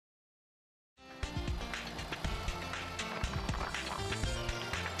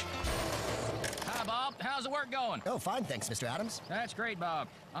how's the work going? Oh, fine, thanks, Mr. Adams. That's great, Bob.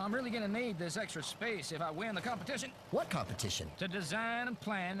 I'm really gonna need this extra space if I win the competition. What competition? To design and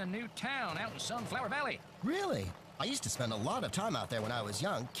plan a new town out in Sunflower Valley. Really? I used to spend a lot of time out there when I was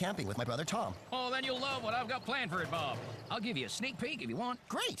young, camping with my brother Tom. Oh, then you'll love what I've got planned for it, Bob. I'll give you a sneak peek if you want.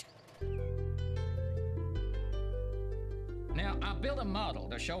 Great! Now, I built a model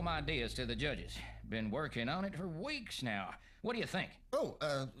to show my ideas to the judges. Been working on it for weeks now. What do you think? Oh,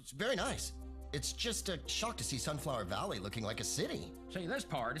 it's very nice. It's just a shock to see Sunflower Valley looking like a city. See, this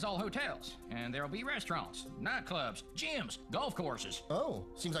part is all hotels, and there'll be restaurants, nightclubs, gyms, golf courses. Oh,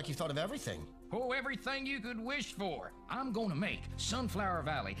 seems like you thought of everything. Oh, everything you could wish for. I'm gonna make Sunflower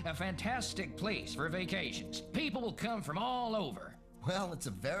Valley a fantastic place for vacations. People will come from all over. Well, it's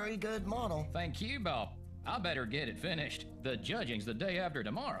a very good model. Thank you, Bob. I better get it finished. The judging's the day after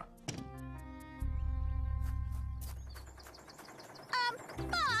tomorrow.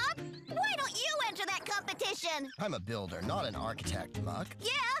 Bob, why don't you enter that competition? I'm a builder, not an architect, Muck.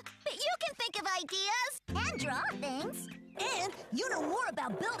 Yeah, but you can think of ideas. And draw things. And you know more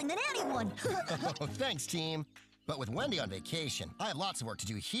about building than anyone. Oh, thanks, team. But with Wendy on vacation, I have lots of work to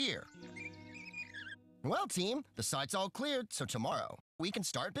do here. Well, team, the site's all cleared, so tomorrow we can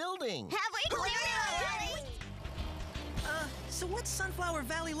start building. Have we cleared it already? So what's Sunflower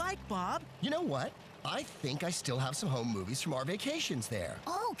Valley like, Bob? You know what? I think I still have some home movies from our vacations there.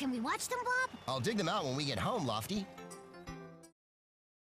 Oh, can we watch them, Bob? I'll dig them out when we get home, Lofty.